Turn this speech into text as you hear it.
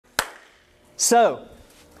So,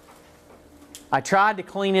 I tried to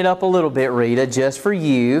clean it up a little bit, Rita, just for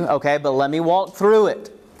you, okay? But let me walk through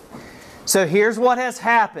it. So here's what has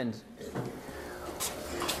happened.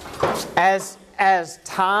 As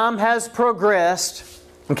time has progressed,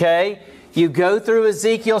 okay, you go through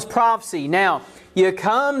Ezekiel's prophecy. Now, you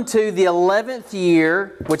come to the 11th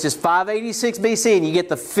year, which is 586 BC, and you get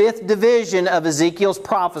the 5th division of Ezekiel's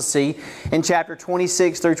prophecy in chapter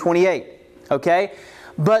 26 through 28, okay?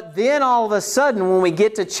 But then all of a sudden, when we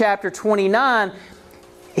get to chapter 29,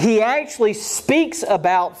 he actually speaks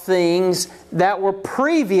about things that were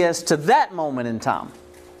previous to that moment in time.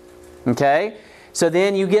 Okay? So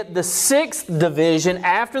then you get the 6th division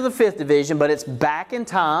after the 5th division, but it's back in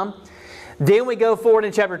time. Then we go forward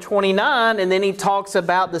in chapter 29, and then he talks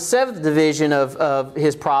about the 7th division of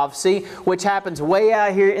his prophecy, which happens way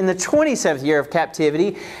out here in the 27th year of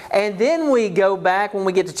captivity. And then we go back when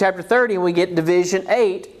we get to chapter 30, and we get division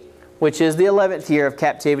 8, which is the 11th year of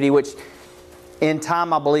captivity, which in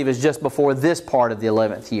time I believe is just before this part of the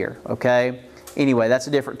 11th year. Okay? Anyway, that's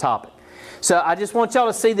a different topic. So I just want y'all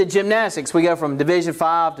to see the gymnastics. We go from Division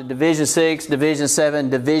 5 to Division 6, Division 7,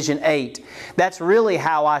 Division 8. That's really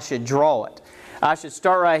how I should draw it. I should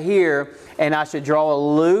start right here, and I should draw a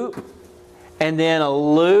loop, and then a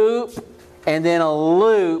loop, and then a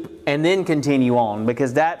loop, and then continue on.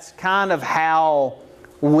 Because that's kind of how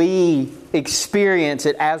we experience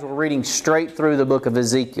it as we're reading straight through the book of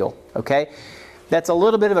Ezekiel. Okay? That's a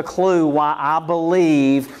little bit of a clue why I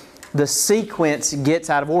believe the sequence gets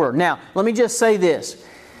out of order. Now, let me just say this.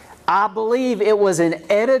 I believe it was an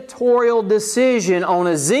editorial decision on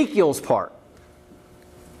Ezekiel's part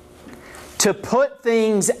to put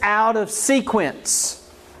things out of sequence.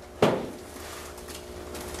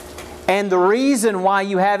 And the reason why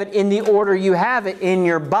you have it in the order you have it in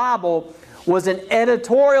your Bible was an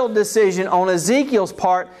editorial decision on Ezekiel's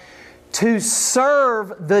part to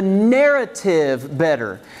serve the narrative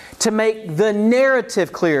better, to make the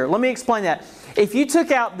narrative clear. Let me explain that. If you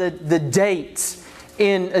took out the dates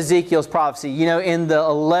in Ezekiel's prophecy, you know, in the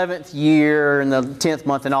 11th year and the 10th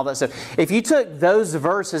month and all that stuff, if you took those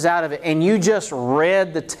verses out of it and you just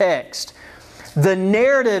read the text, the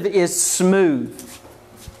narrative is smooth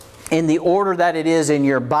in the order that it is in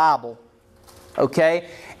your Bible. Okay?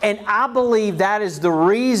 And I believe that is the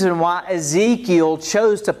reason why Ezekiel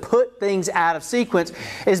chose to put things out of sequence,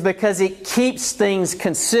 is because it keeps things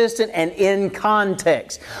consistent and in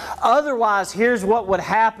context. Otherwise, here's what would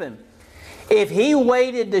happen. If he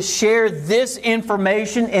waited to share this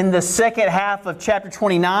information in the second half of chapter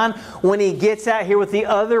 29, when he gets out here with the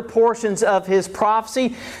other portions of his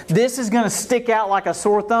prophecy, this is going to stick out like a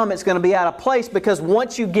sore thumb. It's going to be out of place, because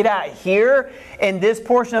once you get out here in this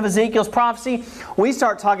portion of Ezekiel's prophecy, we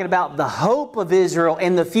start talking about the hope of Israel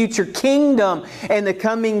and the future kingdom and the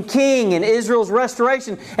coming king and Israel's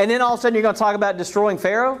restoration. And then all of a sudden you're going to talk about destroying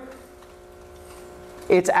Pharaoh?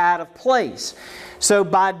 It's out of place. So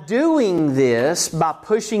by doing this, by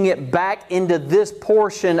pushing it back into this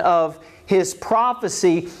portion of his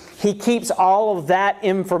prophecy, he keeps all of that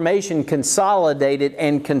information consolidated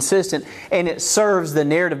and consistent, and it serves the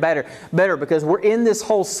narrative better because we're in this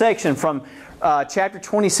whole section from chapter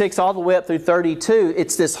 26 all the way up through 32.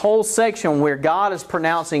 It's this whole section where God is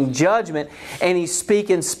pronouncing judgment, and He's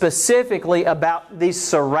speaking specifically about these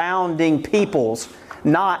surrounding peoples,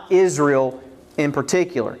 not Israel in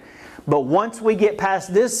particular. But once we get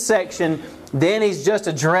past this section, then He's just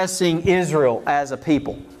addressing Israel as a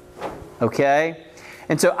people. Okay?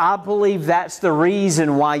 And so I believe that's the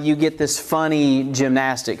reason why you get this funny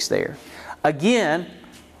gymnastics there. Again,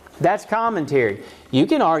 that's commentary. You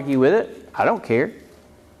can argue with it. I don't care.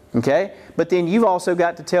 Okay? But then you've also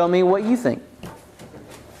got to tell me what you think.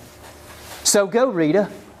 So go, Rita.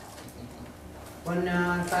 Well,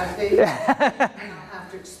 no, if I do, I'll have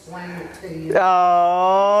to explain it to you.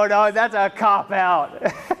 Oh, no, that's a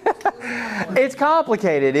cop-out. It's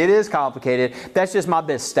complicated. It is complicated. That's just my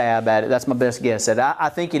best stab at it. That's my best guess at it. I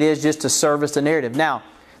think it is just to service the narrative. Now,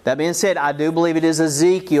 that being said, I do believe it is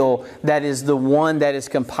Ezekiel that is the one that is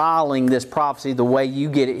compiling this prophecy the way you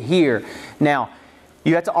get it here. Now,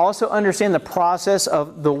 you have to also understand the process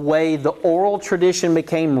of the way the oral tradition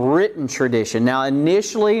became written tradition. Now,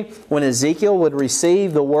 initially, when Ezekiel would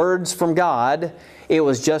receive the words from God, it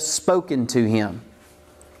was just spoken to him.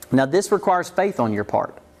 Now, this requires faith on your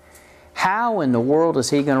part. How in the world is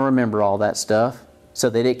he going to remember all that stuff so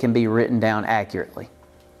that it can be written down accurately?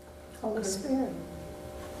 Holy Spirit.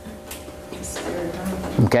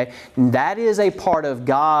 Okay, that is a part of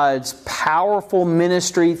God's powerful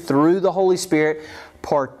ministry through the Holy Spirit,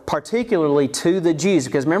 particularly to the Jews.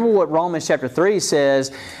 Because remember what Romans chapter 3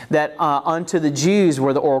 says, that unto the Jews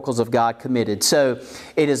were the oracles of God committed. So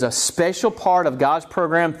it is a special part of God's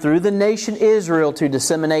program through the nation Israel to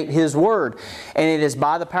disseminate His Word. And it is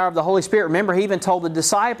by the power of the Holy Spirit. Remember, He even told the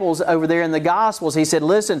disciples over there in the Gospels, He said,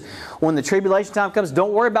 listen, when the tribulation time comes,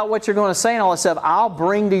 don't worry about what you're going to say and all that stuff. I'll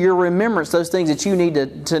bring to your remembrance those things that you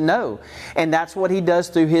need to know. And that's what He does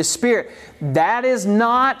through His Spirit. That is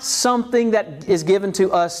not something that is given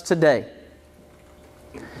to us today.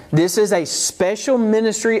 This is a special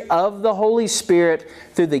ministry of the Holy Spirit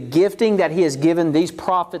through the gifting that He has given these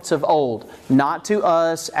prophets of old, not to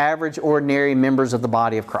us average, ordinary members of the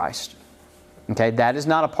body of Christ. Okay, that is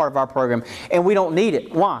not a part of our program, and we don't need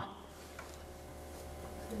it. Why?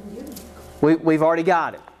 We've already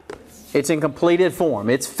got it. It's in completed form.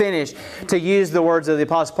 It's finished. To use the words of the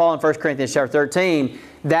Apostle Paul in 1 Corinthians chapter 13,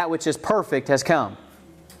 that which is perfect has come.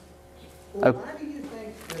 Well, why do you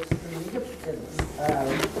think the significance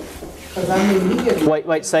because I mean, he didn't...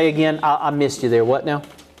 Wait, say again. I missed you there. What now?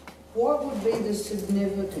 What would be the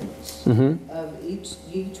significance of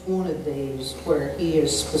each one of these where he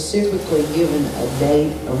is specifically given a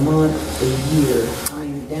date, a month, a year, I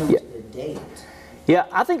mean, down to the date? Yeah,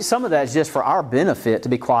 I think some of that is just for our benefit, to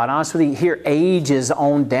be quite honest with you. Here, age is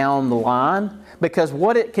on down the line. Because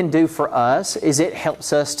what it can do for us is it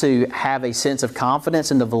helps us to have a sense of confidence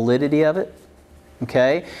in the validity of it.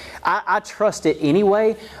 Okay? I trust it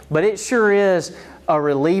anyway, but it sure is a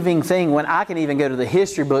relieving thing when I can even go to the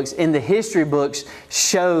history books, and the history books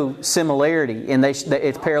show similarity, and it's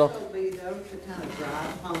parallel. Also be though to kind of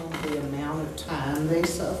drive home the amount of time they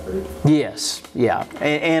suffered. Yes, yeah,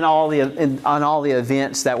 and all the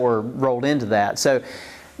events that were rolled into that. So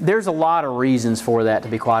there's a lot of reasons for that, to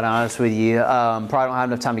be quite honest with you. Probably don't have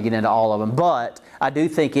enough time to get into all of them, but I do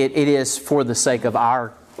think it is for the sake of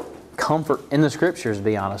our comfort in the Scriptures, to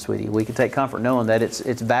be honest with you. We can take comfort knowing that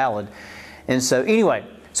it's valid. And so anyway,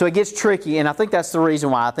 so it gets tricky, and I think that's the reason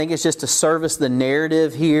why. I think it's just to service the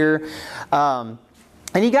narrative here. And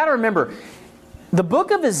you got to remember, the book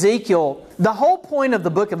of Ezekiel, the whole point of the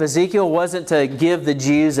book of Ezekiel wasn't to give the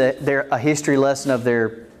Jews a history lesson of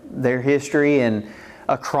their history and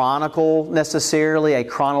a chronicle necessarily, a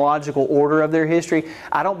chronological order of their history.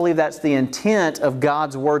 I don't believe that's the intent of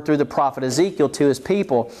God's Word through the prophet Ezekiel to His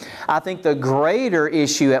people. I think the greater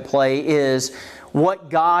issue at play is what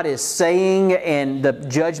God is saying and the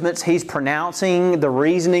judgments He's pronouncing, the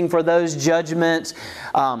reasoning for those judgments,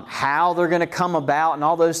 how they're going to come about and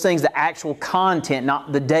all those things, the actual content,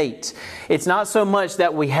 not the date. It's not so much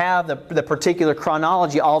that we have the particular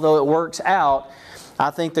chronology, although it works out. I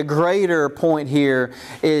think the greater point here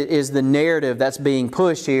is the narrative that's being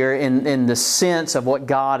pushed here in the sense of what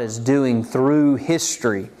God is doing through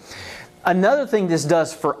history. Another thing this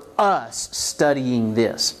does for us studying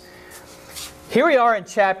this. Here we are in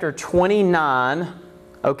chapter 29,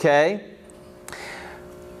 okay?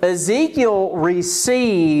 Ezekiel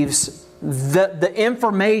receives the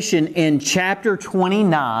information in chapter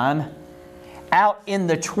 29 out in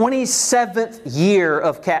the 27th year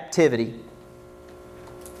of captivity.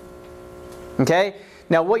 Okay?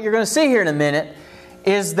 Now what you're going to see here in a minute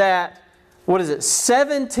is that,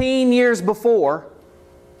 17 years before,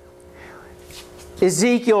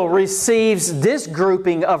 Ezekiel receives this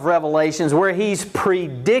grouping of revelations where he's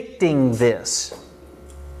predicting this.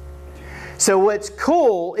 So what's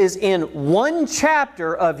cool is in one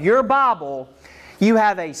chapter of your Bible, you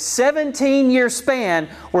have a 17-year span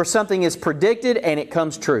where something is predicted and it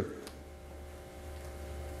comes true.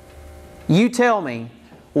 You tell me,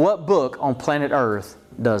 what book on planet Earth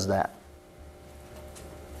does that?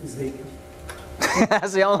 Ezekiel.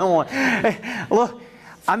 That's the only one. Look,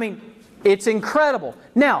 I mean, it's incredible.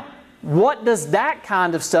 Now, what does that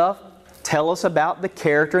kind of stuff tell us about the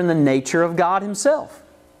character and the nature of God Himself?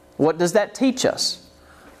 What does that teach us?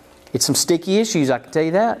 It's some sticky issues, I can tell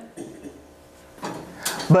you that.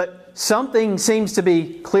 But something seems to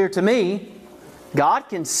be clear to me. God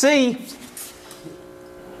can see.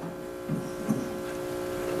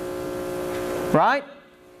 Right?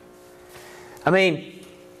 I mean,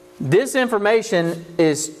 this information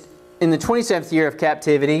is in the 27th year of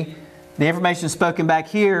captivity. The information spoken back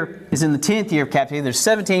here is in the 10th year of captivity. There's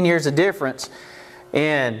 17 years of difference.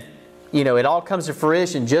 And, it all comes to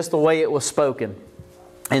fruition just the way it was spoken.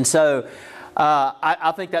 And so,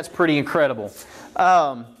 I think that's pretty incredible.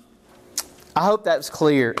 I hope that's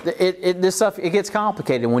clear. This stuff, it gets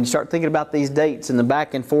complicated when you start thinking about these dates and the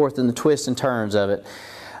back and forth and the twists and turns of it.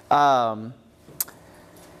 All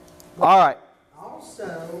right.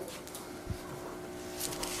 Also,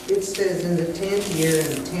 it says in the 10th year, in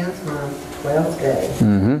the 10th month, 12th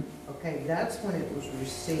day. Okay, that's when it was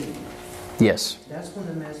received. Yes. That's when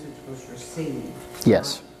the message was received.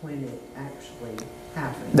 Yes. Not when it actually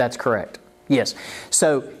happened. That's correct. Yes.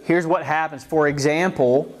 So here's what happens. For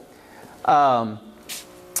example,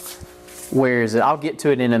 where is it? I'll get to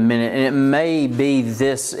it in a minute. And it may be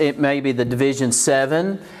this. It may be the Division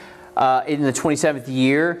 7 in the 27th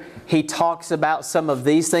year. He talks about some of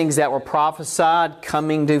these things that were prophesied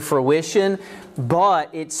coming to fruition. But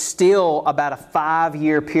it's still about a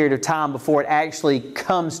 5-year period of time before it actually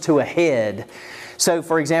comes to a head. So,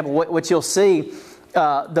 for example, what you'll see,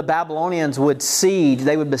 the Babylonians would siege.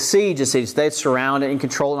 They would besiege the city. They'd surround it and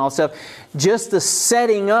control it and all that stuff. Just the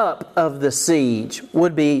setting up of the siege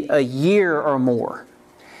would be a year or more.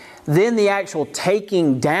 Then the actual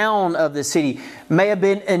taking down of the city may have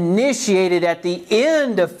been initiated at the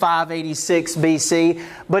end of 586 BC,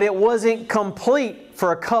 but it wasn't complete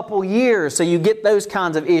for a couple years. So you get those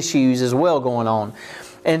kinds of issues as well going on.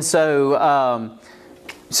 And so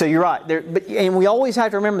you're right. And we always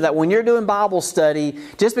have to remember that when you're doing Bible study,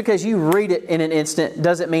 just because you read it in an instant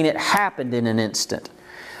doesn't mean it happened in an instant.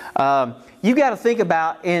 You've got to think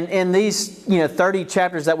about in these 30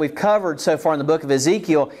 chapters that we've covered so far in the book of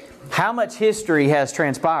Ezekiel, how much history has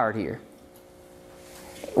transpired here.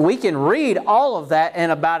 We can read all of that in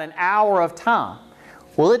about an hour of time.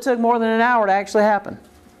 Well, it took more than an hour to actually happen.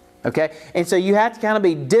 Okay? And so you have to kind of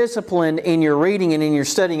be disciplined in your reading and in your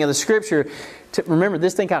studying of the Scripture. To remember,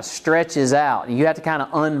 this thing kind of stretches out. And you have to kind of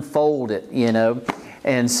unfold it,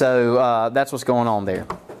 And so that's what's going on there.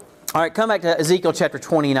 All right, come back to Ezekiel chapter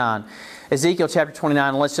 29. Ezekiel chapter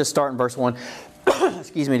 29, let's just start in verse 1.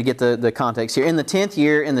 Excuse me, to get the context here. In the 10th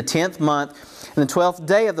year, in the 10th month, in the 12th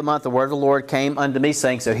day of the month, the word of the Lord came unto me,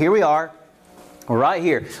 saying, so here we are. We're right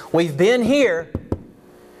here. We've been here.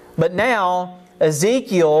 But now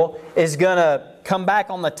Ezekiel is going to come back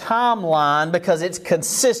on the timeline because it's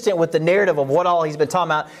consistent with the narrative of what all he's been talking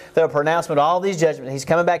about, the pronouncement of all these judgments. He's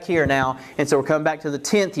coming back here now, and so we're coming back to the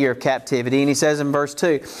 10th year of captivity. And he says in verse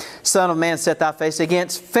 2, Son of man, set thy face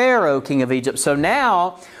against Pharaoh, king of Egypt. So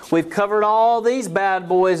now we've covered all these bad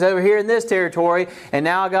boys over here in this territory, and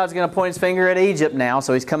now God's going to point His finger at Egypt now.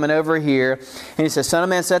 So He's coming over here. And He says, Son of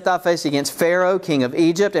man, set thy face against Pharaoh, king of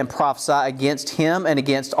Egypt, and prophesy against him and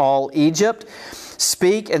against all Egypt.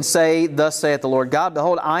 Speak and say, Thus saith the Lord God,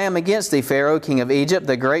 Behold, I am against thee, Pharaoh, king of Egypt,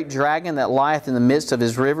 the great dragon that lieth in the midst of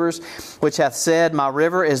his rivers, which hath said, My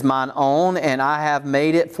river is mine own, and I have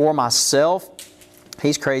made it for myself.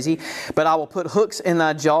 He's crazy. But I will put hooks in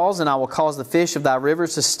thy jaws, and I will cause the fish of thy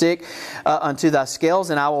rivers to stick unto thy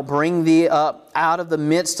scales, and I will bring thee up out of the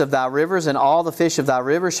midst of thy rivers, and all the fish of thy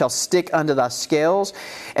rivers shall stick unto thy scales,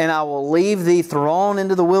 and I will leave thee thrown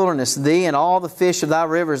into the wilderness, thee and all the fish of thy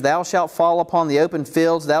rivers. Thou shalt fall upon the open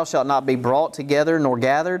fields, thou shalt not be brought together nor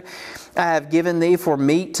gathered. I have given thee for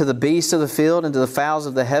meat to the beasts of the field and to the fowls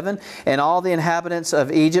of the heaven, and all the inhabitants of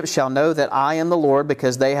Egypt shall know that I am the Lord,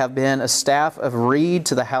 because they have been a staff of reed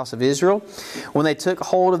to the house of Israel. When they took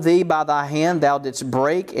hold of thee by thy hand, thou didst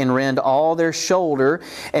break and rend all their shoulder,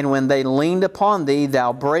 and when they leaned upon thee,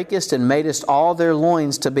 thou breakest and madest all their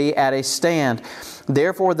loins to be at a stand.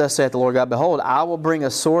 Therefore, thus saith the Lord God, Behold, I will bring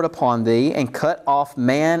a sword upon thee, and cut off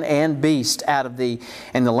man and beast out of thee.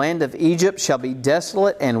 And the land of Egypt shall be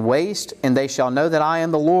desolate and waste, and they shall know that I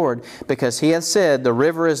am the Lord, because He hath said, The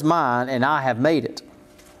river is mine, and I have made it.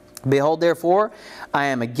 Behold, therefore, I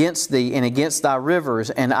am against thee and against thy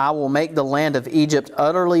rivers, and I will make the land of Egypt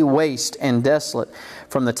utterly waste and desolate,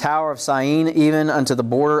 from the tower of Syene even unto the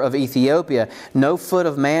border of Ethiopia. No foot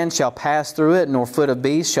of man shall pass through it, nor foot of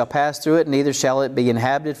beast shall pass through it, neither shall it be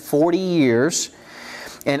inhabited 40 years.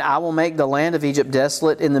 And I will make the land of Egypt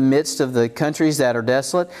desolate in the midst of the countries that are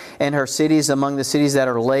desolate, and her cities among the cities that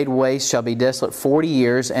are laid waste shall be desolate 40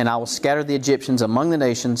 years, and I will scatter the Egyptians among the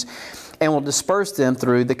nations, and will disperse them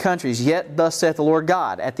through the countries. Yet thus saith the Lord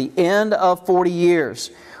God, At the end of 40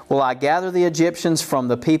 years will I gather the Egyptians from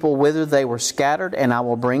the people whither they were scattered, and I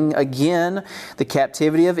will bring again the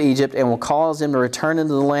captivity of Egypt, and will cause them to return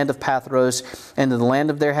into the land of Pathros, and to the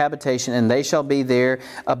land of their habitation, and they shall be there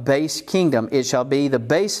a base kingdom. It shall be the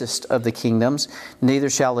basest of the kingdoms,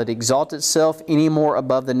 neither shall it exalt itself any more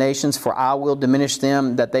above the nations, for I will diminish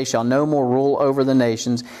them, that they shall no more rule over the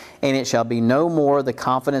nations. And it shall be no more the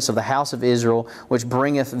confidence of the house of Israel, which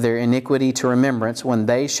bringeth their iniquity to remembrance, when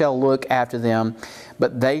they shall look after them.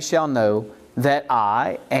 But they shall know that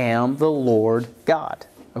I am the Lord God.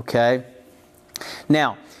 Okay?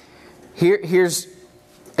 Now, here's,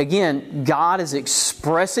 again, God is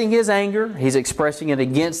expressing His anger. He's expressing it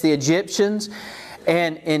against the Egyptians.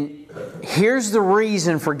 And here's the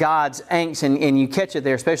reason for God's angst, and you catch it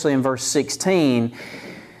there, especially in verse 16.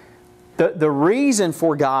 The reason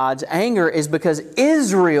for God's anger is because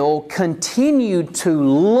Israel continued to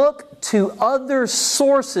look to other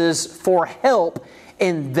sources for help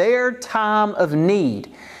in their time of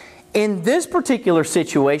need. In this particular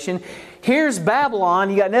situation, here's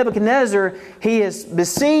Babylon. You got Nebuchadnezzar. He has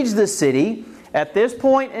besieged the city. At this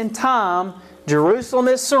point in time, Jerusalem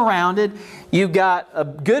is surrounded. You've got a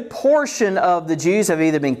good portion of the Jews have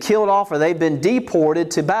either been killed off or they've been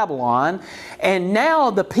deported to Babylon. And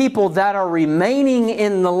now the people that are remaining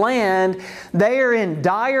in the land, they are in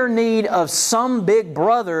dire need of some big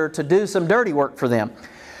brother to do some dirty work for them.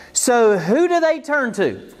 So who do they turn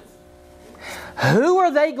to? Who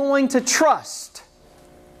are they going to trust?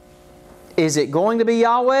 Is it going to be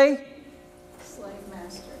Yahweh? Slave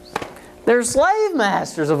masters. They're slave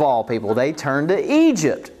masters of all people. They turn to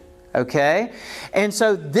Egypt. Okay? And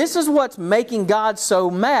so this is what's making God so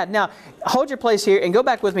mad. Now, hold your place here and go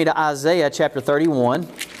back with me to Isaiah chapter 31.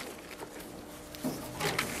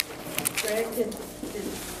 Greg, did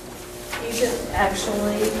Egypt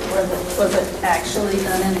actually, was it actually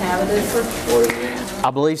uninhabited for 4 years? I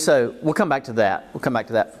believe so. We'll come back to that. We'll come back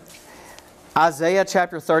to that. Isaiah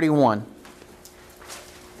chapter 31.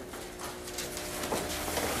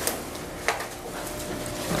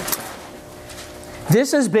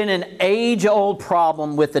 This has been an age-old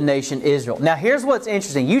problem with the nation Israel. Now here's what's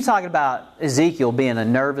interesting. You talking about Ezekiel being a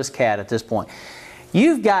nervous cat at this point.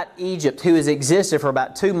 You've got Egypt, who has existed for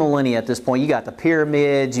about 2 millennia at this point. You got the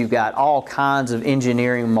pyramids, you've got all kinds of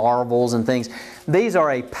engineering marvels and things. These are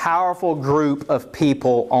a powerful group of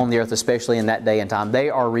people on the earth, especially in that day and time. They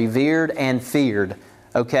are revered and feared.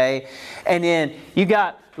 Okay? And then you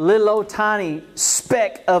got little old tiny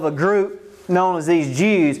speck of a group known as these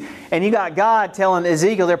Jews, and you got God telling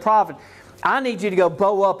Ezekiel, their prophet, I need you to go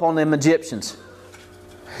bow up on them Egyptians.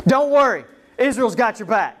 Don't worry, Israel's got your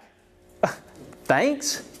back.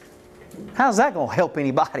 Thanks? How's that going to help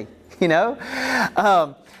anybody? You know?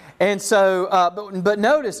 But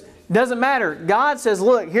notice, doesn't matter. God says,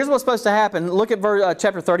 look, here's what's supposed to happen. Look at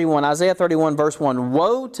chapter 31, Isaiah 31, verse 1.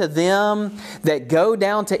 Woe to them that go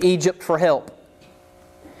down to Egypt for help,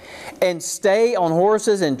 and stay on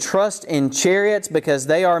horses and trust in chariots because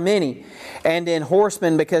they are many, and in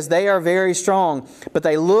horsemen because they are very strong. But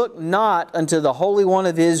they look not unto the Holy One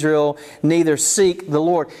of Israel, neither seek the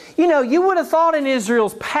Lord. You know, you would have thought in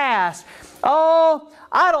Israel's past, oh,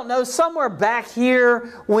 I don't know, somewhere back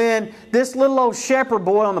here when this little old shepherd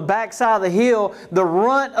boy on the backside of the hill, the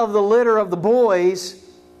runt of the litter of the boys,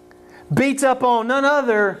 beats up on none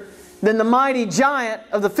other than the mighty giant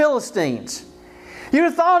of the Philistines. You'd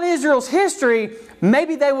have thought in Israel's history,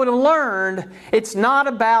 maybe they would have learned it's not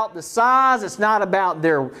about the size, it's not about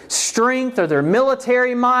their strength or their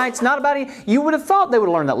military might, it's not about any. You would have thought they would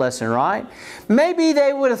have learned that lesson, right? Maybe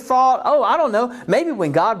they would have thought, oh, I don't know, maybe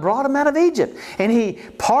when God brought them out of Egypt and He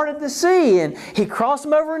parted the sea and He crossed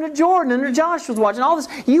them over into Jordan under Joshua's watch and all this,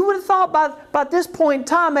 you would have thought by this point in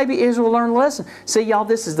time, maybe Israel learned a lesson. See, y'all,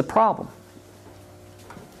 this is the problem.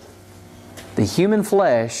 The human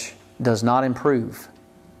flesh does not improve.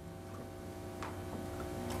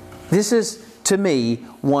 This is, to me,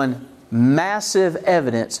 one massive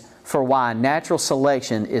evidence for why natural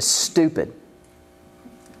selection is stupid.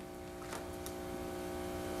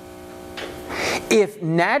 If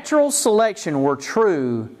natural selection were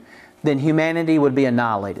true, then humanity would be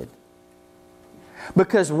annihilated.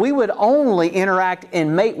 Because we would only interact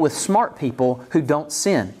and mate with smart people who don't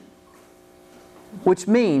sin. Which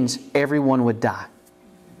means everyone would die.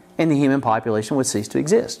 And the human population would cease to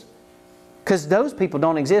exist. Because those people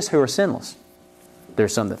don't exist who are sinless.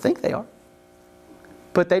 There's some that think they are.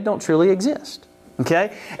 But they don't truly exist.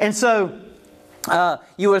 Okay? And so,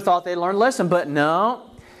 you would have thought they'd learned a lesson, but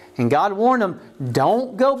no. And God warned them,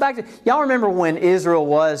 don't go back to... Y'all remember when Israel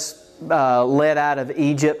was led out of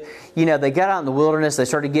Egypt? You know, they got out in the wilderness, they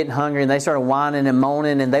started getting hungry, and they started whining and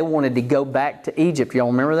moaning, and they wanted to go back to Egypt.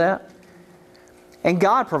 Y'all remember that? And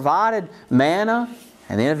God provided manna,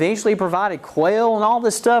 and then eventually provided quail and all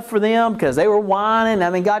this stuff for them because they were whining. I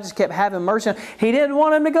mean, God just kept having mercy on them. He didn't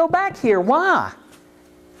want them to go back here. Why?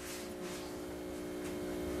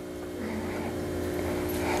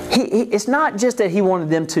 It's not just that He wanted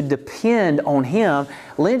them to depend on Him.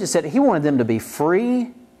 Lynn just said He wanted them to be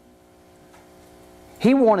free.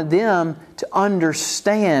 He wanted them to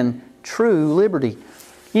understand true liberty.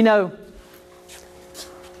 You know,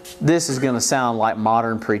 this is going to sound like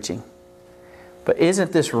modern preaching. But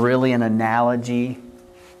isn't this really an analogy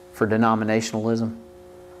for denominationalism?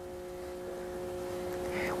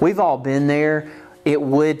 We've all been there. It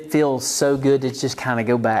would feel so good to just kind of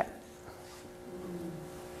go back.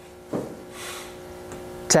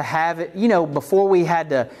 To have it, you know, before we had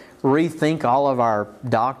to rethink all of our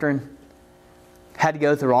doctrine, had to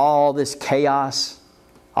go through all this chaos,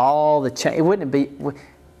 all the change. Wouldn't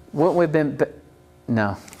we have been?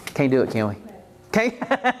 No, can't do it, can we? Can't.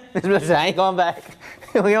 I ain't going back.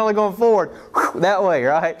 We're only going forward that way,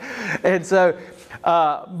 right? And so,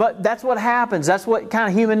 but that's what happens. That's what kind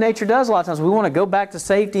of human nature does a lot of times. We want to go back to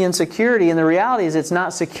safety and security, and the reality is it's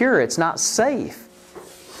not secure. It's not safe.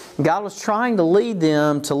 God was trying to lead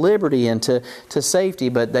them to liberty and to safety,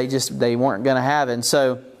 but they weren't going to have it. And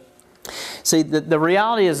so, see, the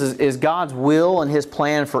reality is God's will and His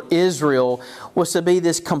plan for Israel was to be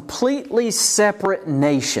this completely separate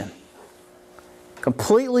nation.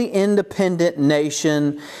 Completely independent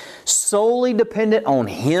nation, solely dependent on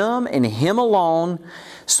Him and Him alone,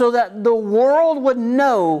 so that the world would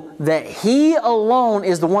know that He alone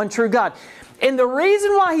is the one true God. And the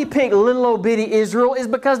reason why He picked little old bitty Israel is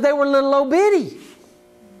because they were little old bitty.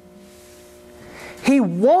 He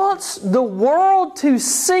wants the world to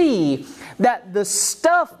see that the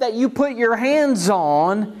stuff that you put your hands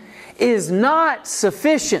on is not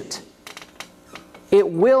sufficient. It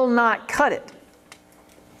will not cut it.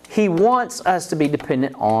 He wants us to be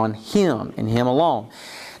dependent on Him and Him alone.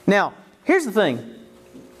 Now, here's the thing,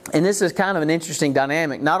 and this is kind of an interesting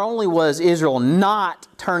dynamic. Not only was Israel not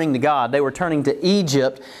turning to God, they were turning to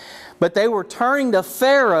Egypt, but they were turning to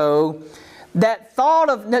Pharaoh that thought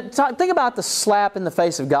of... Think about the slap in the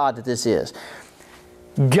face of God that this is.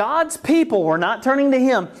 God's people were not turning to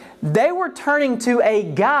Him. They were turning to a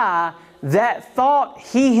guy that thought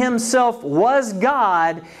he himself was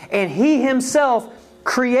God, and he himself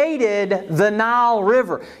created the Nile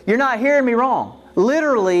River. You're not hearing me wrong.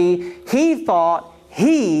 Literally, he thought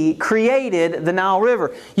he created the Nile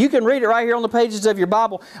River. You can read it right here on the pages of your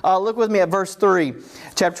Bible. Look with me at verse 3.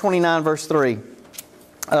 Chapter 29, verse 3.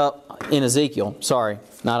 In Ezekiel. Sorry,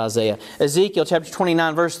 not Isaiah. Ezekiel chapter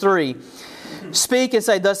 29, verse 3. Speak and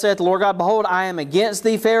say, Thus saith the Lord God, Behold, I am against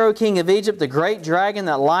thee, Pharaoh, king of Egypt, the great dragon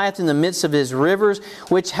that lieth in the midst of his rivers,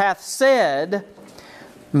 which hath said,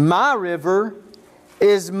 My river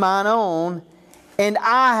is mine own, and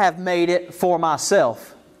I have made it for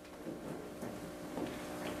myself.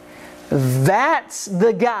 That's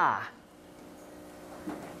the guy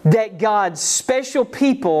that God's special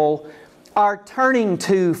people are turning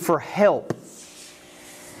to for help.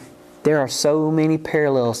 There are so many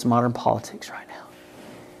parallels to modern politics right now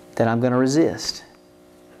that I'm going to resist.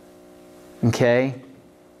 Okay?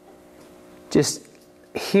 Just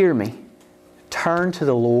hear me. Turn to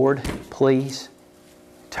the Lord, please.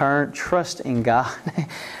 Trust in God.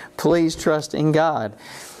 Please trust in God.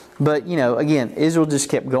 But, again, Israel just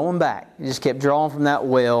kept going back. It just kept drawing from that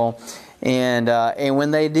well. And when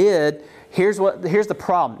they did, here's the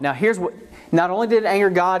problem. Now, here's what... Not only did it anger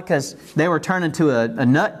God because they were turning to a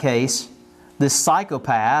nutcase, this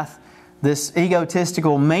psychopath, this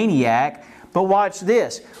egotistical maniac, but watch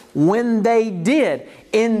this. When they did,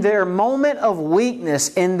 in their moment of weakness,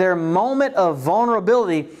 in their moment of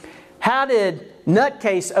vulnerability, how did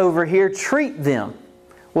nutcase over here treat them?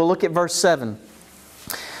 Well, look at verse 7.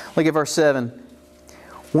 Look at verse 7.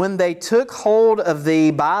 When they took hold of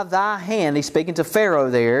thee by thy hand, he's speaking to Pharaoh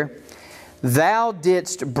there, thou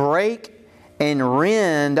didst break and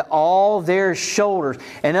rend all their shoulders.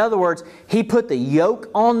 In other words, He put the yoke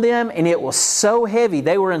on them, and it was so heavy.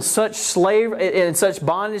 They were in such in such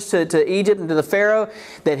bondage to Egypt and to the Pharaoh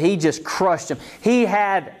that He just crushed them. He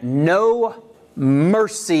had no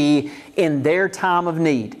mercy in their time of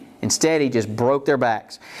need. Instead, He just broke their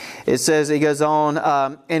backs. It says, He goes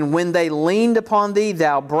on, and when they leaned upon thee,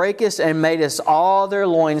 thou breakest and madest all their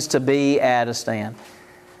loins to be at a stand.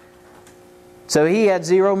 So He had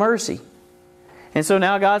zero mercy. And so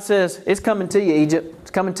now God says, it's coming to you, Egypt.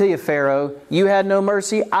 It's coming to you, Pharaoh. You had no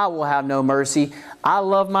mercy. I will have no mercy. I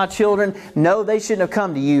love my children. No, they shouldn't have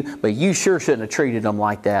come to you, but you sure shouldn't have treated them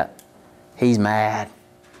like that. He's mad.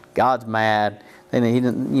 God's mad. And he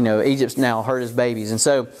didn't, Egypt's now hurt his babies. And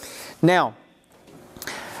so now,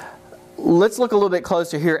 let's look a little bit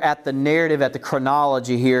closer here at the narrative, at the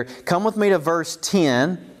chronology here. Come with me to verse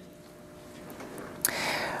 10.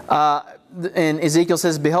 And Ezekiel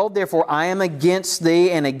says, Behold, therefore, I am against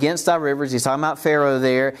thee and against thy rivers. He's talking about Pharaoh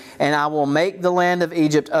there. And I will make the land of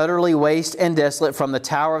Egypt utterly waste and desolate from the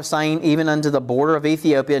tower of Syene even unto the border of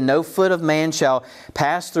Ethiopia. No foot of man shall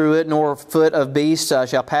pass through it, nor foot of beast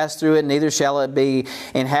shall pass through it, neither shall it be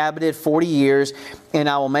inhabited 40 years. And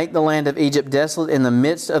I will make the land of Egypt desolate in the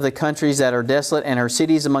midst of the countries that are desolate, and her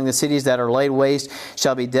cities among the cities that are laid waste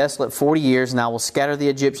shall be desolate 40 years. And I will scatter the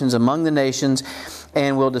Egyptians among the nations,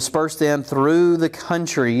 and will disperse them through the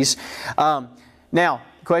countries. Now,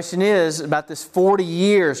 the question is about this 40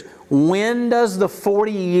 years. When does the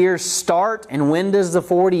 40 years start and when does the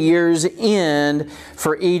 40 years end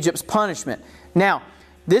for Egypt's punishment? Now,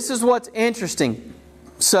 this is what's interesting.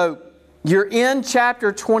 So, you're in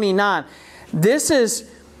chapter 29.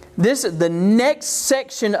 The next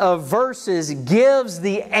section of verses gives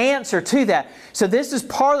the answer to that. So this is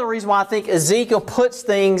part of the reason why I think Ezekiel puts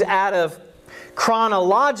things out of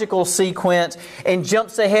chronological sequence and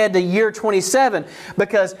jumps ahead to year 27.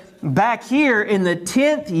 Because back here in the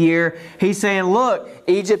 10th year, he's saying, look,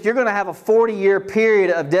 Egypt, you're going to have a 40-year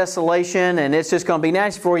period of desolation and it's just going to be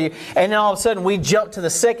nasty for you. And then all of a sudden we jump to the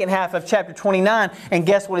second half of chapter 29 and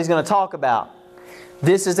guess what he's going to talk about?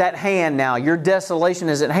 This is at hand now. Your desolation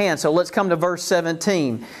is at hand. So let's come to verse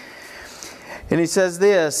 17. And he says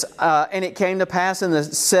this, and it came to pass in the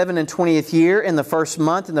 27th year, in the first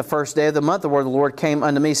month, in the first day of the month, the word of the Lord came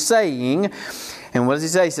unto me, saying, and what does he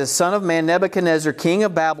say? He says, Son of man, Nebuchadnezzar, king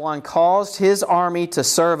of Babylon, caused his army to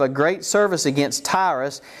serve a great service against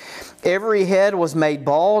Tyrus. Every head was made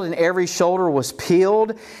bald, and every shoulder was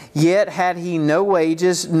peeled. Yet had he no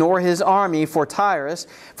wages, nor his army for Tyrus,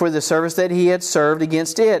 for the service that he had served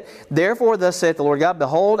against it. Therefore thus saith the Lord God,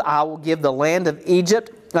 Behold, I will give the land of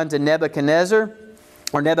Egypt unto Nebuchadnezzar,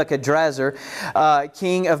 or Nebuchadrezzar,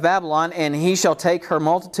 king of Babylon, and he shall take her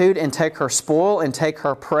multitude, and take her spoil, and take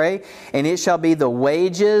her prey, and it shall be the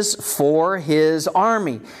wages for his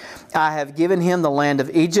army. I have given him the land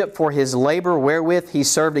of Egypt for his labor wherewith he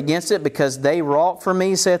served against it, because they wrought for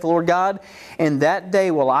me, saith the Lord God. And that day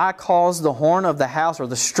will I cause the horn of the house, or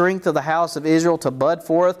the strength of the house of Israel, to bud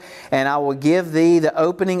forth, and I will give thee the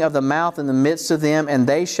opening of the mouth in the midst of them, and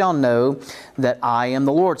they shall know that I am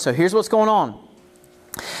the Lord. So here's what's going on.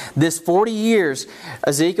 This 40 years,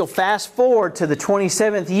 Ezekiel fast forward to the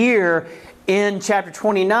 27th year in chapter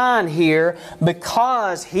 29 here,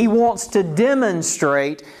 because he wants to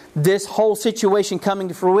demonstrate this whole situation coming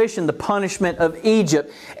to fruition, the punishment of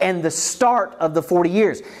Egypt, and the start of the 40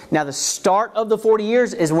 years. Now the start of the 40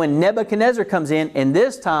 years is when Nebuchadnezzar comes in, and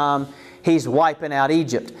this time he's wiping out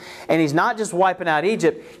Egypt. And he's not just wiping out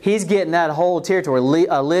Egypt, he's getting that whole territory,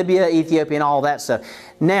 Libya, Ethiopia, and all that stuff.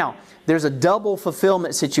 Now, there's a double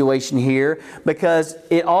fulfillment situation here, because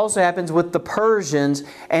it also happens with the Persians,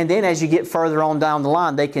 and then as you get further on down the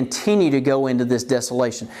line, they continue to go into this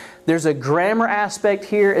desolation. There's a grammar aspect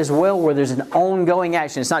here as well, where there's an ongoing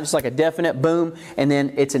action. It's not just like a definite boom, and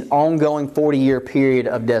then it's an ongoing 40-year period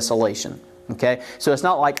of desolation. Okay? So it's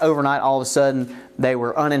not like overnight all of a sudden they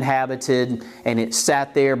were uninhabited and it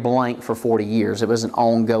sat there blank for 40 years. It was an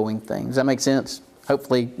ongoing thing. Does that make sense?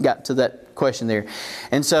 Hopefully got to that question there.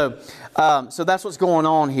 And so that's what's going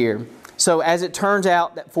on here. So as it turns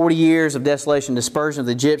out, that 40 years of desolation, dispersion of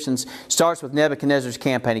the Egyptians starts with Nebuchadnezzar's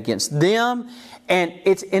campaign against them. And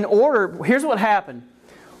it's in order. Here's what happened.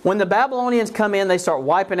 When the Babylonians come in, they start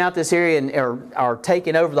wiping out this area and are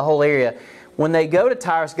taking over the whole area. When they go to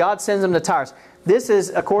Tyrus, God sends them to Tyrus. This is,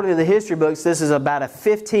 according to the history books, this is about a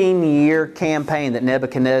 15-year campaign that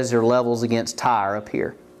Nebuchadnezzar levels against Tyre up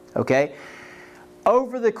here. Okay?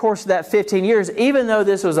 Over the course of that 15 years, even though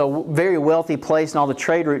this was a very wealthy place and all the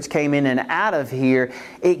trade routes came in and out of here,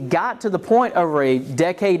 it got to the point over a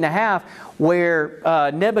decade and a half where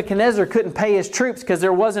Nebuchadnezzar couldn't pay his troops because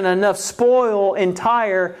there wasn't enough spoil in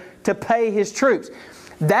Tyre to pay his troops.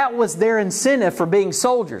 That was their incentive for being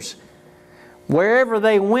soldiers. Wherever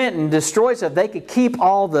they went and destroyed stuff, they could keep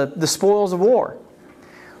all the spoils of war.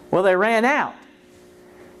 Well, they ran out.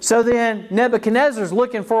 So then Nebuchadnezzar's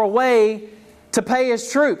looking for a way to pay his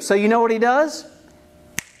troops. So you know what he does?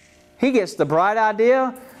 He gets the bright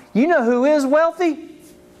idea. You know who is wealthy?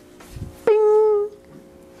 Bing!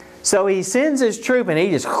 So he sends his troop and he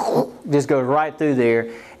just goes right through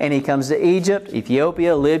there. And he comes to Egypt,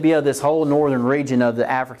 Ethiopia, Libya, this whole northern region of the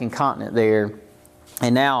African continent there.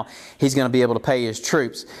 And now he's going to be able to pay his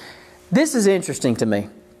troops. This is interesting to me,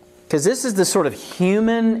 because this is the sort of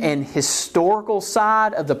human and historical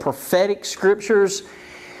side of the prophetic scriptures.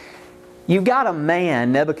 You've got a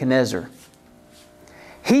man, Nebuchadnezzar.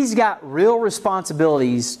 He's got real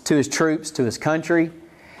responsibilities to his troops, to his country.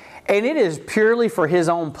 And it is purely for his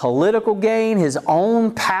own political gain, his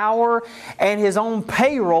own power, and his own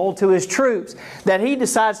payroll to his troops that he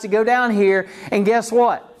decides to go down here. And guess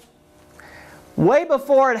what? Way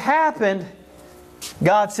before it happened,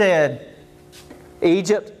 God said,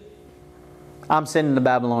 Egypt, I'm sending the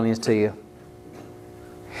Babylonians to you.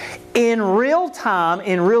 In real time,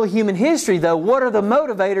 in real human history, though, what are the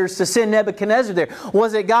motivators to send Nebuchadnezzar there?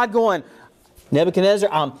 Was it God going, Nebuchadnezzar,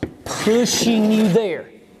 I'm pushing you there?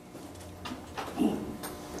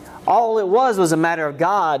 All it was a matter of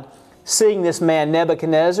God seeing this man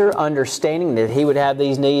Nebuchadnezzar, understanding that he would have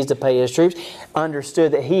these needs to pay his troops,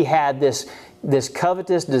 understood that he had this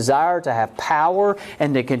covetous desire to have power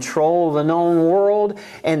and to control the known world,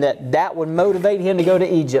 and that would motivate him to go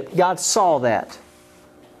to Egypt. God saw that.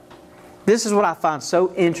 This is what I find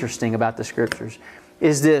so interesting about the Scriptures,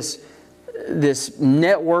 is this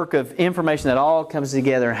network of information that all comes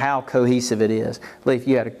together and how cohesive it is. Leif,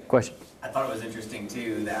 you had a question? I thought it was interesting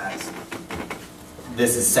too that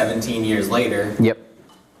this is 17 years later. Yep.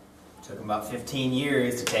 Took him about 15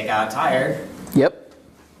 years to take out Tyre. Yep.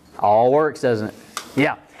 All works, doesn't it?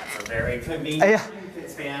 Yeah. That's a very convenient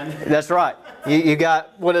span. That's right. You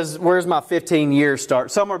got, where's my 15 years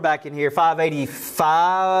start? Somewhere back in here,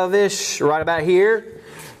 585-ish, right about here.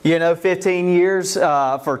 15 years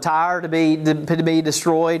for Tyre to be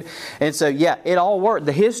destroyed. And so, yeah, it all worked.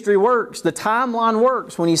 The history works. The timeline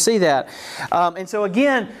works when you see that. And so,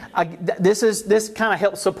 again, this kind of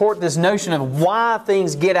helps support this notion of why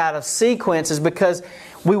things get out of sequence, is because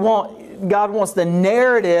God wants the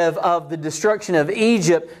narrative of the destruction of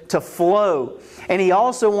Egypt to flow. And He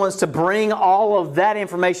also wants to bring all of that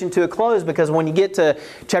information to a close, because when you get to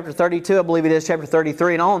chapter 32, I believe it is, chapter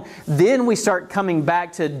 33 and on, then we start coming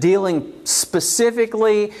back to dealing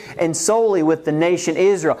specifically and solely with the nation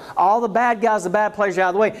Israel. All the bad guys, the bad players are out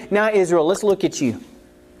of the way. Now Israel, let's look at you.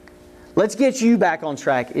 Let's get you back on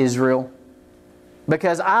track, Israel.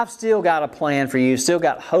 Because I've still got a plan for you, still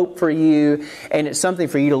got hope for you, and it's something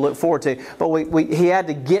for you to look forward to. But he had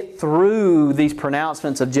to get through these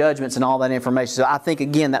pronouncements of judgments and all that information. So I think,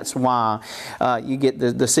 again, that's why you get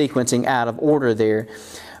the sequencing out of order there.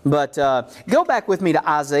 But go back with me to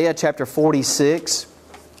Isaiah chapter 46.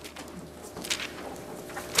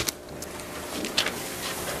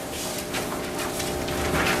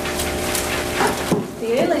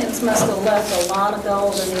 The aliens must have left a lot of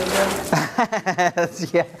gold in Egypt.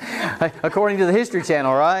 Yeah, according to the History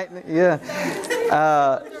Channel, right? Yeah.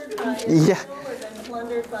 Yeah.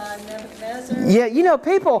 Yeah,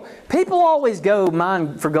 people always go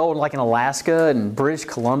mine for gold like in Alaska and British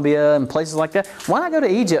Columbia and places like that. Why not go to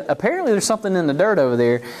Egypt? Apparently there's something in the dirt over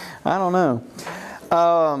there. I don't know.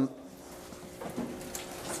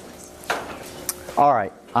 All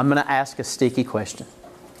right, I'm going to ask a sticky question.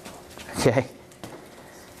 Okay?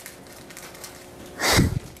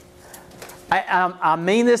 I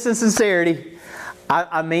mean this in sincerity.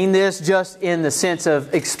 I mean this just in the sense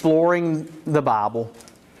of exploring the Bible.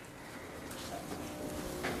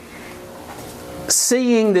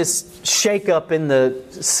 Seeing this shake up in the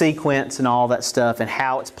sequence and all that stuff, and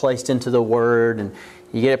how it's placed into the Word, and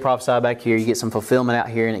you get it prophesied back here, you get some fulfillment out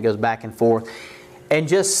here, and it goes back and forth. And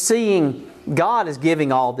just seeing God is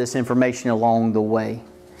giving all this information along the way.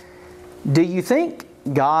 Do you think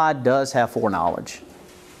God does have foreknowledge?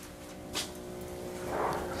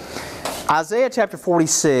 Isaiah chapter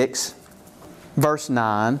 46, verse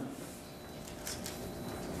 9.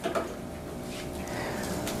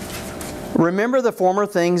 Remember the former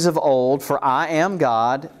things of old, for I am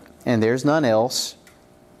God, and there's none else.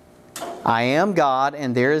 I am God,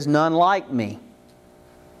 and there is none like me,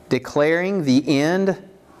 declaring the end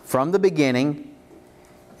from the beginning,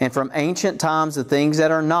 and from ancient times the things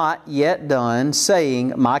that are not yet done,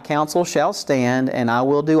 saying, My counsel shall stand, and I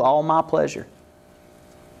will do all my pleasure.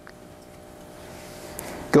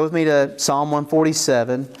 Go with me to Psalm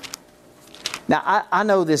 147. Now, I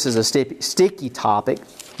know this is a sticky topic,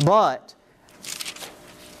 but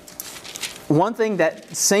one thing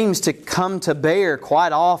that seems to come to bear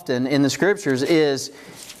quite often in the Scriptures is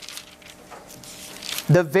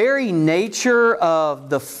the very nature of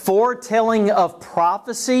the foretelling of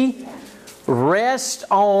prophecy rests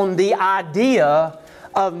on the idea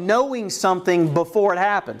of knowing something before it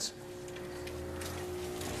happens.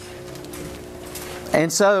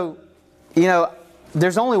 And so,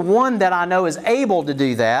 there's only one that I know is able to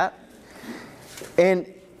do that.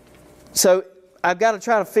 And so I've got to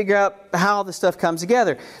try to figure out how this stuff comes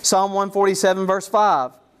together. Psalm 147 verse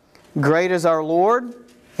 5. Great is our Lord,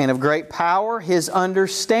 and of great power. His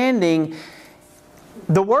understanding.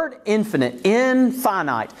 The word infinite,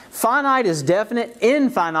 infinite. Finite is definite,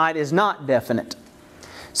 infinite is not definite.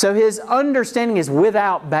 So His understanding is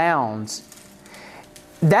without bounds.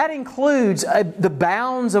 That includes the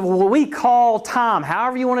bounds of what we call time.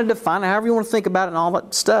 However you want to define it, however you want to think about it and all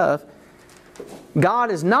that stuff.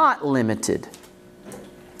 God is not limited.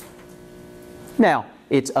 Now,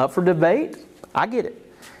 it's up for debate. I get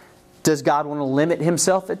it. Does God want to limit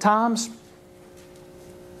Himself at times?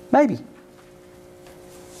 Maybe.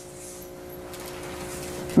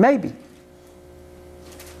 Maybe.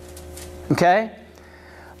 Okay?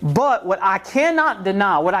 But what I cannot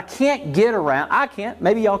deny, what I can't get around, I can't,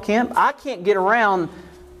 maybe y'all can, I can't get around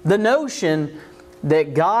the notion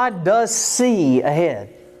that God does see ahead.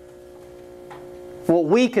 What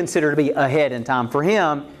we consider to be ahead in time. For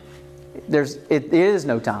Him, it is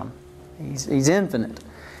no time. He's infinite.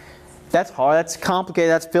 That's hard, that's complicated,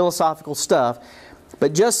 that's philosophical stuff.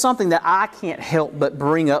 But just something that I can't help but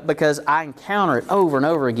bring up because I encounter it over and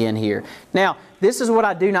over again here. Now, this is what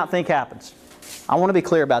I do not think happens. I want to be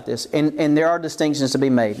clear about this. And there are distinctions to be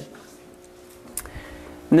made.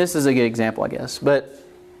 And this is a good example, I guess. But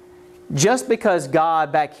just because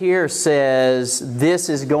God back here says this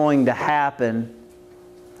is going to happen,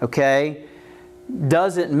 okay,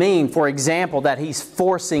 doesn't mean, for example, that He's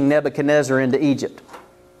forcing Nebuchadnezzar into Egypt.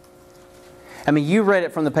 I mean, you read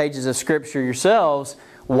it from the pages of Scripture yourselves.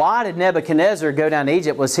 Why did Nebuchadnezzar go down to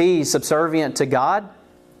Egypt? Was he subservient to God?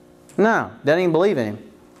 No, doesn't even believe in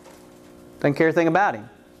Him. Doesn't care a thing about Him.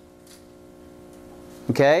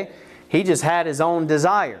 Okay? He just had his own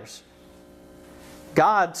desires.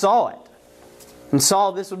 God saw it and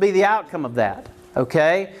saw this would be the outcome of that.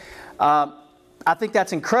 Okay? I think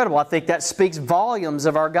that's incredible. I think that speaks volumes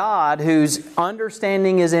of our God, whose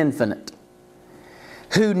understanding is infinite,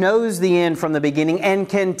 who knows the end from the beginning and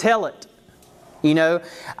can tell it. You know,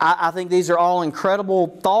 I think these are all incredible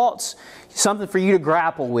thoughts, something for you to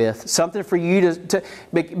grapple with, something for you to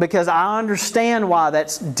because I understand why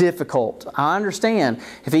that's difficult. I understand.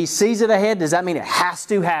 If He sees it ahead, does that mean it has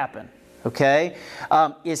to happen? Okay?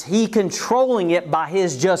 Is He controlling it by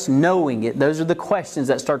His just knowing it? Those are the questions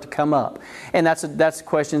that start to come up. And that's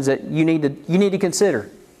questions that you need to consider.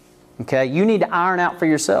 Okay? You need to iron out for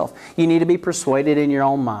yourself. You need to be persuaded in your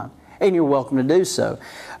own mind. And you're welcome to do so.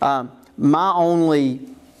 My only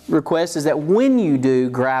request is that when you do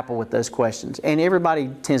grapple with those questions, and everybody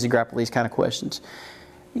tends to grapple with these kind of questions,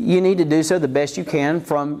 you need to do so the best you can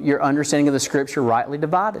from your understanding of the Scripture rightly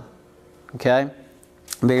divided. Okay?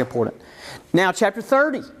 Very important. Now, chapter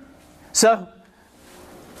 30. So,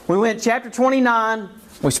 we went chapter 29.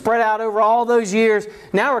 We spread out over all those years.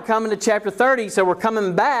 Now we're coming to chapter 30, so we're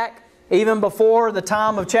coming back even before the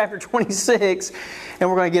time of chapter 26. And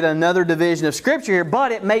we're going to get another division of Scripture here.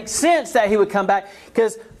 But it makes sense that He would come back,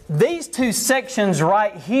 because these two sections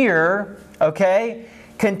right here, okay,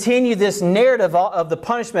 continue this narrative of the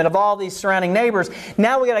punishment of all these surrounding neighbors.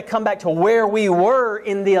 Now we got to come back to where we were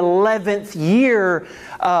in the 11th year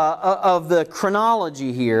of the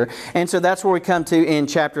chronology here. And so that's where we come to in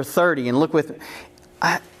chapter 30. And look with me.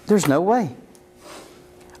 There's no way.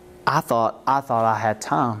 I thought I had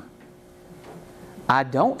time. I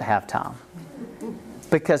don't have time,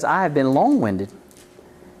 because I have been long-winded.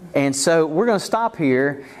 And so we're going to stop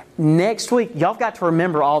here. Next week, y'all got to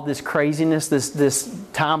remember all this craziness, this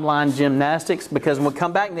timeline gymnastics, because when we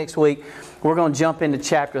come back next week, we're going to jump into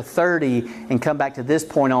chapter 30 and come back to this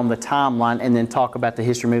point on the timeline and then talk about the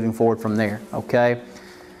history moving forward from there. Okay?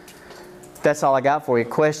 That's all I got for you.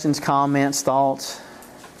 Questions, comments, thoughts?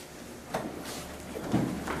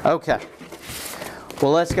 Okay.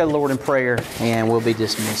 Well, let's go to the Lord in prayer and we'll be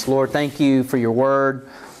dismissed. Lord, thank You for Your Word.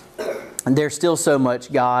 And there's still so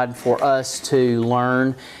much, God, for us to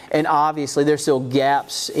learn. And obviously there's still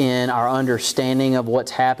gaps in our understanding of what's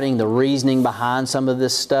happening, the reasoning behind some of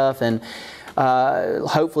this stuff. And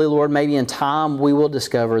hopefully, Lord, maybe in time we will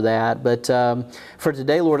discover that. But for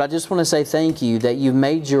today, Lord, I just want to say thank You that You've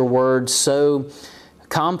made Your Word so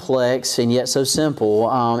complex and yet so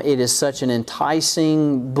simple. It is such an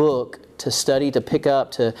enticing book to study, to pick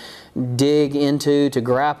up, to dig into, to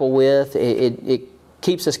grapple with. It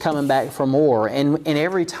keeps us coming back for more. And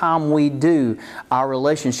every time we do, our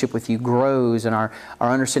relationship with You grows and our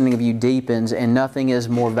understanding of You deepens, and nothing is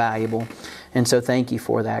more valuable. And so thank You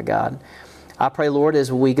for that, God. I pray, Lord,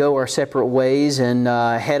 as we go our separate ways and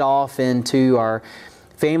head off into our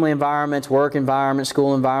family environments, work environments,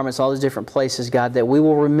 school environments, all these different places, God, that we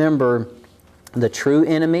will remember the true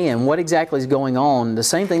enemy and what exactly is going on. The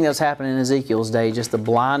same thing that was happening in Ezekiel's day, just the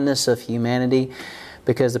blindness of humanity,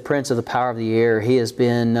 because the prince of the power of the air, he has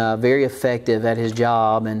been very effective at his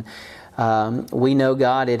job. And we know,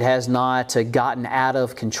 God, it has not gotten out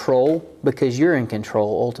of control, because You're in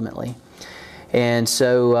control ultimately. And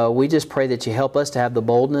so we just pray that You help us to have the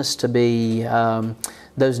boldness to be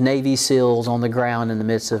those Navy SEALs on the ground in the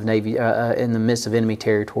midst of enemy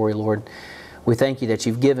territory, Lord. We thank You that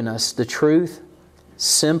You've given us the truth,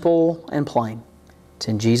 simple and plain. It's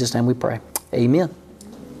in Jesus' name we pray. Amen.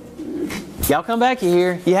 Y'all come back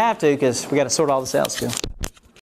here. You have to, because we got to sort all this out still.